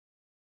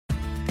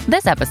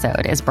This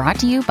episode is brought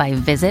to you by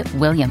Visit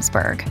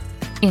Williamsburg.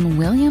 In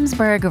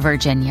Williamsburg,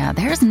 Virginia,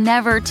 there's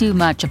never too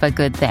much of a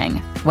good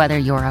thing. Whether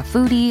you're a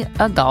foodie,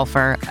 a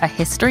golfer, a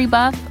history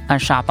buff, a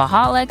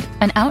shopaholic,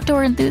 an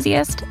outdoor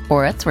enthusiast,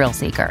 or a thrill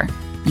seeker,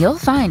 you'll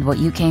find what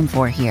you came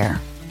for here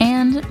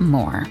and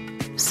more.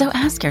 So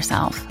ask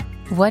yourself,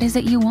 what is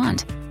it you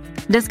want?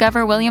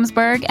 Discover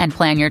Williamsburg and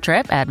plan your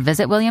trip at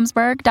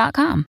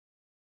visitwilliamsburg.com.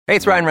 Hey,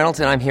 it's Ryan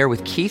Reynolds, and I'm here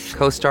with Keith,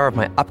 co-star of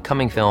my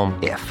upcoming film,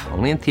 If,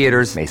 only in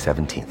theaters May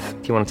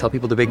 17th. Do you want to tell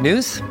people the big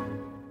news?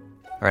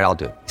 All right, I'll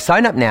do it.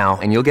 Sign up now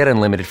and you'll get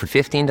unlimited for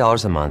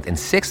 $15 a month and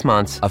 6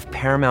 months of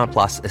Paramount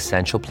Plus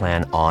Essential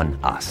Plan on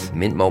us.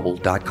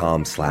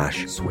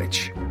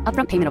 MintMobile.com/switch.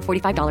 Upfront payment of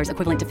 $45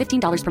 equivalent to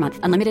 $15 per month.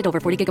 Unlimited over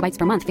 40 gigabytes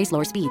per month. Face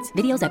lower speeds.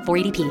 Videos at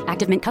 480p.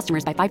 Active Mint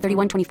customers by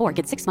 531.24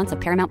 get 6 months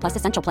of Paramount Plus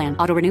Essential Plan.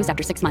 Auto renews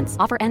after 6 months.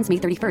 Offer ends May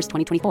 31st,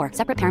 2024.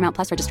 Separate Paramount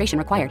Plus registration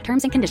required.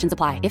 Terms and conditions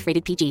apply if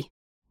rated PG.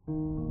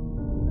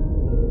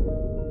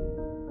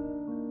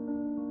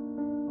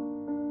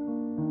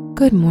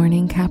 Good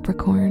morning,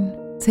 Capricorn.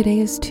 Today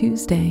is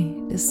Tuesday,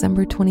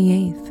 December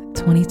 28th,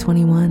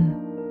 2021.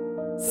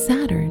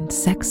 Saturn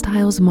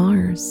sextiles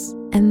Mars,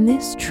 and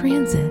this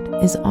transit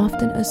is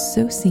often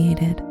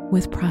associated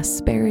with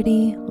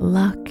prosperity,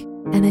 luck,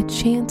 and a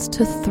chance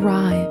to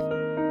thrive.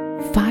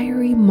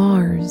 Fiery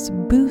Mars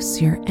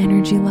boosts your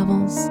energy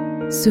levels,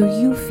 so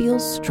you feel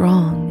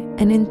strong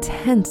and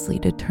intensely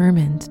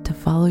determined to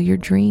follow your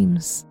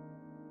dreams.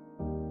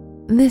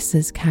 This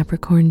is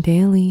Capricorn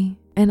Daily,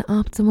 an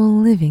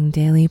optimal living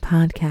daily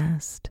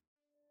podcast.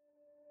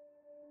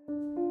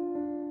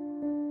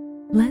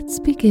 Let's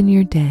begin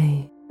your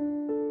day.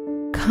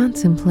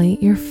 Contemplate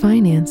your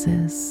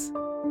finances.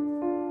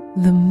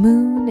 The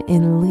moon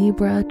in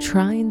Libra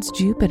trines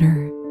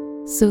Jupiter,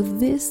 so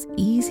this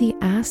easy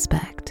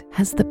aspect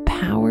has the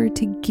power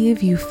to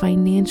give you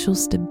financial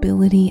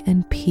stability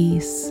and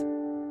peace.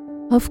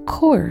 Of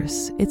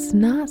course, it's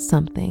not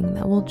something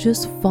that will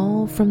just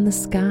fall from the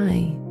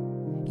sky.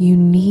 You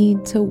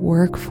need to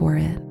work for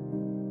it.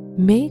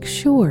 Make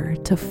sure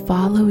to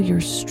follow your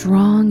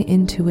strong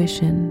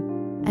intuition,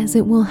 as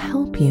it will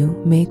help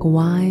you make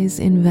wise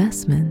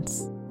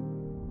investments.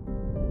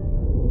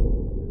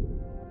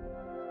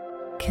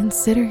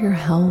 Consider your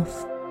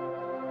health.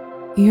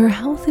 Your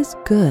health is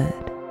good.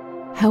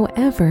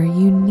 However,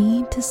 you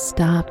need to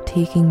stop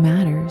taking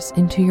matters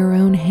into your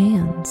own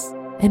hands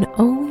and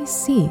always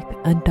seek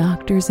a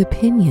doctor's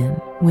opinion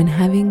when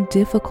having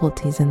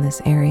difficulties in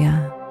this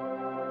area.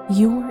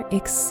 Your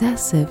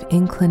excessive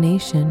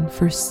inclination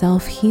for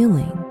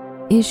self-healing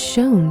is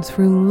shown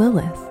through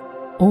Lilith,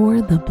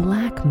 or the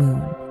black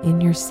moon in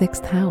your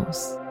 6th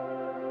house.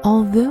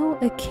 Although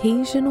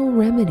occasional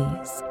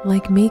remedies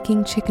like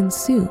making chicken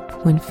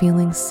soup when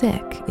feeling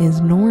sick is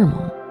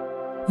normal,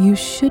 you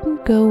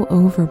shouldn't go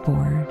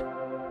overboard.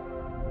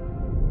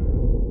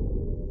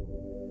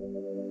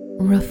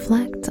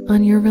 Reflect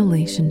on your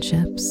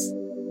relationships.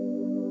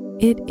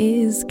 It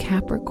is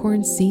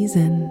Capricorn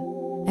season,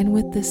 and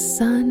with the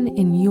sun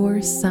in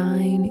your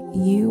sign,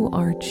 you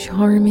are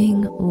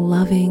charming,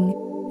 loving,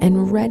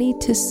 and ready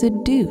to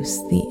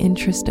seduce the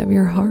interest of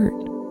your heart.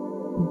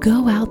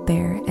 Go out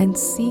there and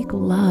seek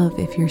love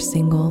if you're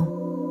single.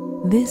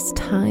 This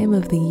time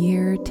of the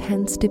year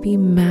tends to be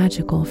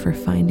magical for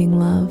finding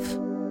love.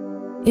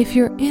 If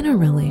you're in a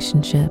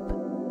relationship,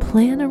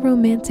 plan a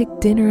romantic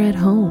dinner at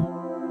home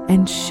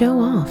and show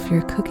off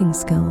your cooking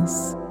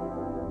skills.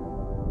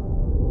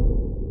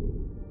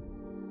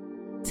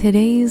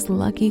 Today's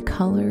lucky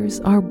colors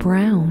are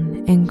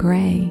brown and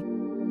gray.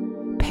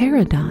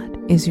 Peridot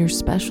is your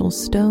special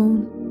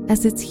stone,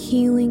 as its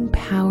healing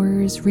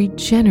powers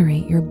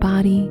regenerate your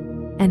body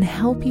and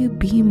help you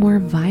be more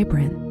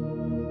vibrant.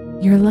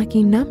 Your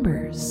lucky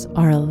numbers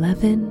are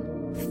 11,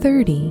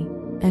 30,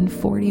 and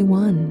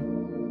 41.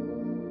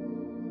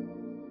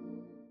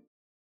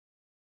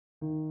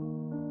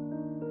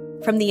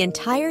 From the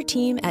entire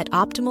team at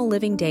Optimal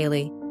Living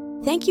Daily,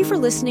 thank you for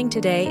listening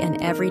today and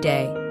every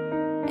day.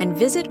 And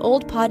visit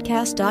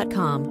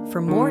oldpodcast.com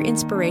for more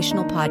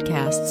inspirational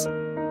podcasts.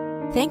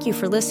 Thank you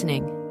for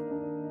listening.